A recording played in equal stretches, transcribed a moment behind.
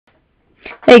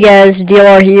Hey guys,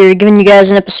 DLR here, giving you guys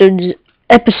an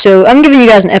I'm giving you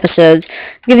guys an episode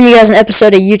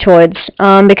of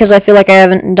YouToids, because I feel like I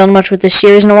haven't done much with this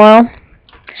series in a while.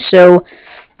 So,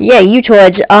 yeah,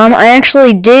 YouToids. I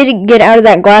actually did get out of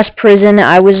that glass prison.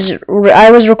 I was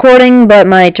recording, but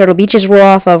my Turtle Beaches were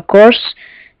off, of course.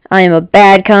 I am a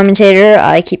bad commentator.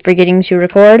 I keep forgetting to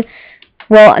record.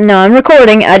 Well, no, I'm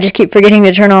recording, I just keep forgetting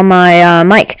to turn on my,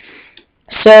 mic.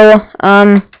 So,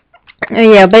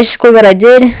 yeah, basically what I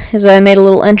did is I made a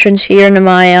little entrance here into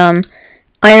my,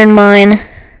 iron mine.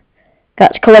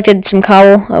 Collected some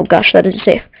cobble. Oh gosh, that isn't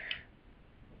safe.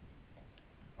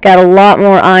 Got a lot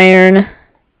more iron.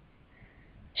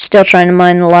 Still trying to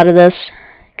mine a lot of this,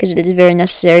 because it is very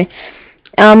necessary.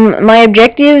 My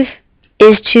objective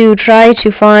is to try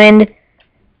to find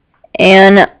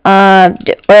a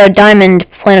diamond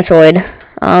planetoid,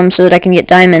 so that I can get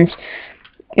diamonds.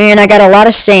 And I got a lot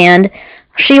of sand.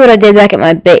 I'll show you what I did back at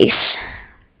my base.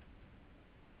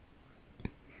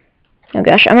 Oh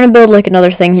gosh, I'm gonna build like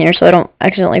another thing here so I don't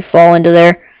accidentally fall into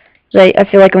there. I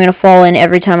feel like I'm gonna fall in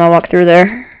every time I walk through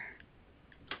there.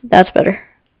 That's better.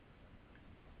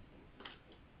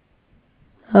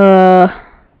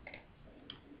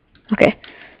 Okay.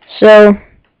 So,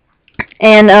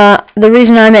 and the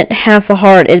reason I'm at half a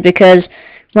heart is because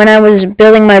when I was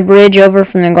building my bridge over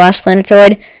from the glass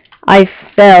planetoid, I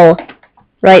fell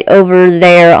right over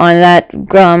there on that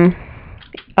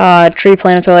tree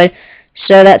planetoid.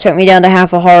 So that took me down to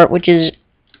half a heart, which is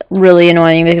really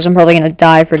annoying because I'm probably gonna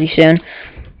die pretty soon.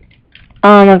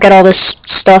 I've got all this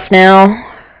stuff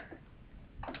now.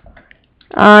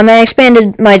 I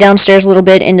expanded my downstairs a little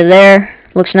bit into there.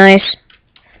 Looks nice.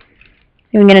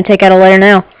 I'm gonna take out a layer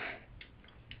now.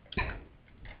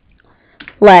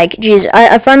 Lag. Jeez,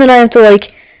 I find that I have to,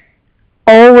 like,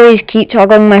 always keep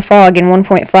toggling my fog in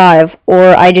 1.5,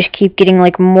 or I just keep getting,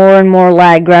 like, more and more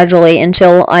lag gradually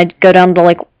until I go down to,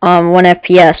 like, 1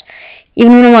 FPS.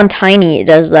 Even when I'm on tiny, it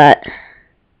does that.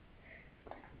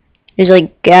 It's,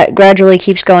 like, gradually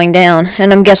keeps going down,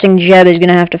 and I'm guessing Jeb is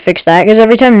gonna have to fix that, because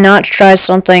every time Notch tries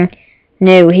something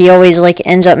new, he always, like,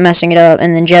 ends up messing it up,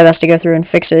 and then Jeb has to go through and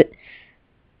fix it.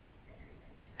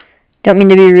 Don't mean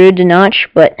to be rude to Notch,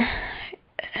 but,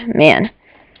 man.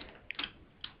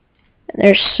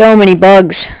 There's so many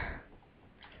bugs.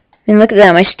 I mean, look at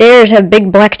that. My stairs have big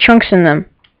black chunks in them.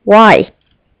 Why?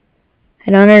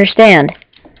 I don't understand.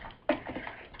 I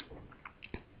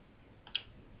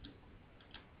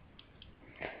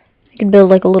could build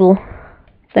like a little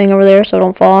thing over there so I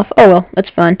don't fall off. Oh well, that's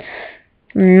fine.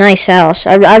 Nice house.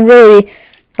 I really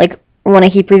like want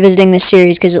to keep revisiting this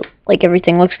series because like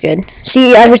everything looks good.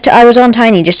 See, I was on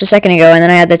tiny just a second ago, and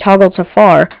then I had to toggle to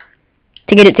far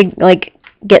to get it to like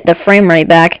get the frame rate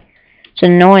back. It's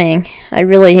annoying. I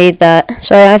really hate that.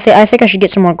 So I think I should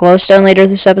get some more glowstone later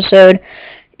this episode.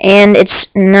 And it's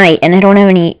night, and I don't have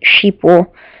any sheep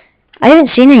wool. I haven't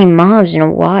seen any mobs in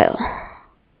a while.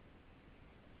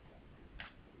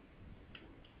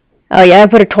 Oh yeah, I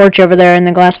put a torch over there in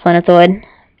the glass planetoid.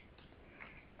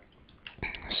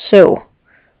 So,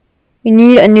 we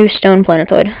need a new stone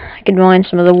planetoid. I could mine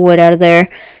some of the wood out of there,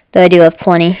 though I do have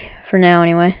plenty, for now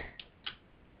anyway.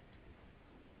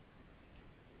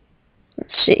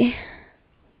 Let's see.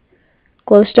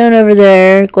 Glowstone over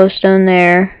there, glowstone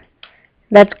there.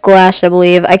 That's glass, I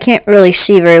believe. I can't really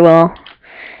see very well.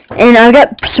 And I've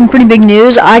got some pretty big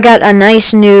news. I got a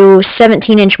nice new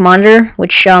 17-inch monitor,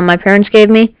 which my parents gave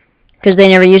me, because they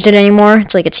never used it anymore.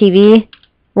 It's like a TV.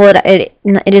 Well, it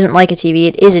isn't like a TV.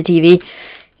 It is a TV.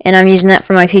 And I'm using that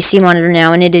for my PC monitor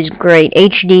now, and it is great.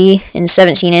 HD and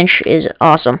 17-inch is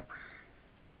awesome.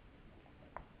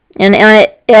 And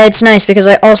it's nice because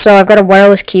I've got a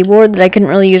wireless keyboard that I couldn't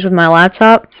really use with my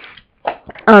laptop.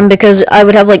 Because I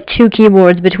would have like 2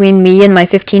 keyboards between me and my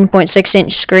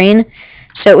 15.6-inch screen.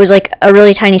 So it was like a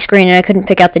really tiny screen and I couldn't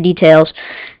pick out the details.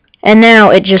 And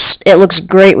now it looks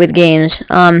great with games.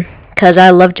 Because I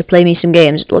love to play me some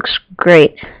games. It looks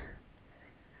great.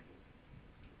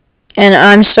 And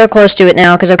I'm so close to it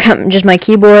now because I've got just my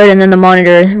keyboard and then the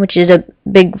monitor, which is a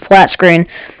big flat screen.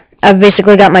 I've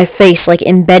basically got my face like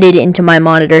embedded into my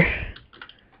monitor.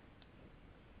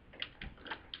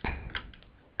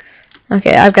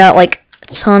 Okay, I've got like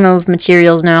a ton of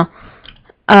materials now.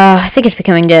 I think it's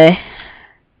becoming day.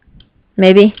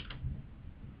 Maybe?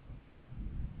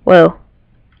 Whoa.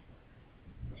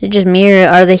 Is it just me, or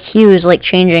are the hues like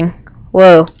changing?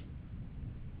 Whoa.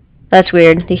 That's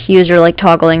weird. The hues are like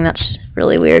toggling. That's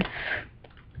really weird.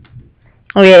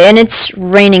 Okay, and it's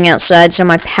raining outside, so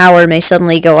my power may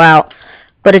suddenly go out.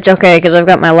 But it's okay, because I've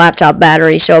got my laptop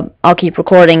battery, so I'll keep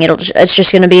recording. It's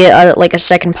just going to be like a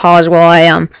second pause while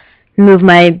I move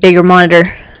my bigger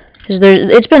monitor, Because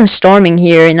it's been storming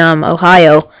here in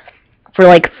Ohio for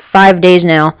like 5 days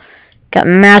now. Got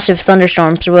massive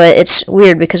thunderstorms, but it's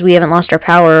weird because we haven't lost our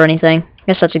power or anything. I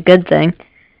guess that's a good thing.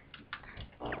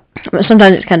 But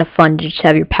sometimes it's kind of fun to just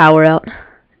have your power out.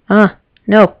 Ah,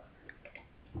 no.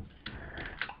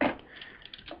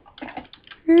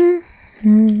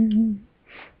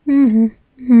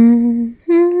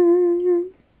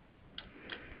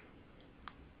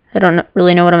 I don't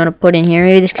really know what I'm going to put in here.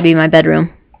 Maybe this could be my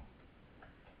bedroom.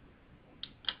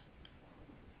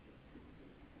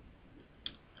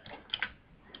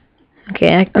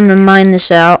 Okay, I'm going to mine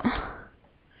this out.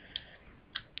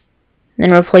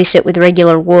 Then replace it with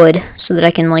regular wood so that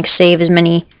I can like save as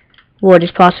many wood as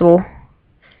possible.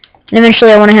 And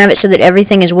eventually I want to have it so that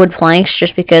everything is wood planks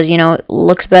just because, you know, it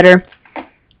looks better.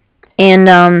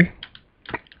 And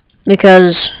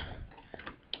because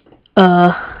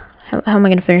how am I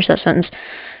going to finish that sentence?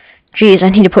 Jeez, I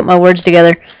need to put my words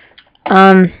together.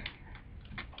 Can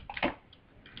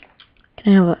I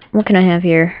have what can I have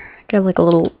here? I can have like a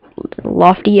little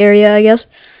lofty area, I guess.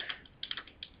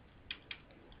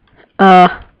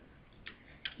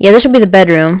 Yeah, this will be the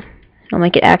bedroom. I'll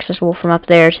make it accessible from up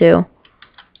there too.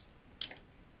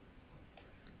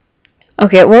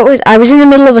 Okay, I was in the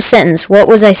middle of a sentence. What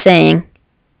was I saying?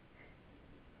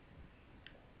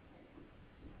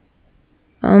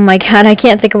 Oh my god, I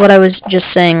can't think of what I was just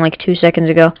saying like 2 seconds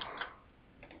ago.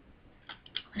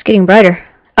 It's getting brighter.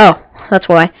 Oh, that's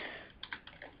why.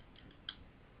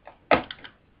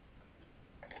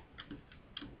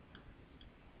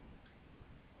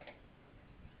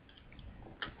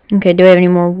 Okay, do I have any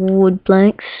more wood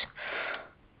planks?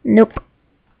 Nope.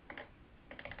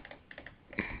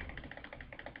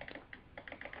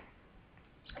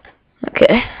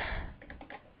 Okay.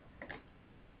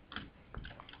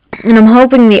 And I'm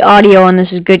hoping the audio on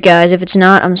this is good, guys. If it's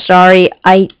not, I'm sorry.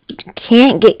 I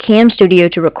can't get Cam Studio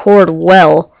to record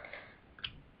well.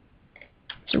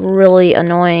 It's really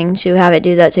annoying to have it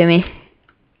do that to me.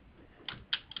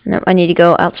 Nope, I need to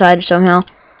go outside somehow.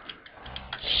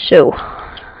 So.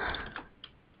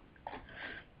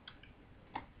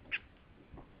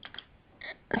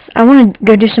 I want to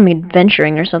go do some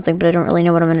adventuring or something, but I don't really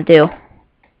know what I'm going to do.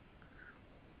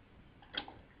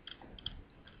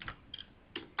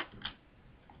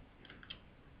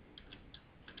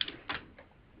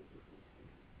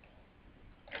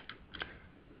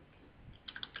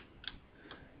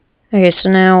 Okay, so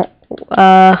now,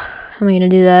 how am I going to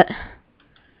do that?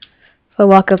 If I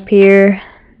walk up here,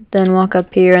 then walk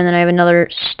up here, and then I have another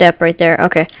step right there.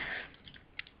 Okay.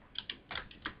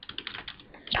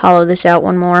 Hollow this out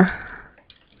one more.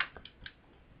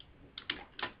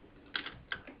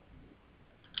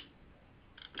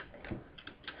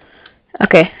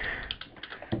 Okay.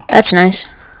 That's nice.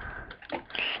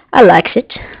 I likes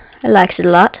it. I likes it a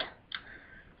lot.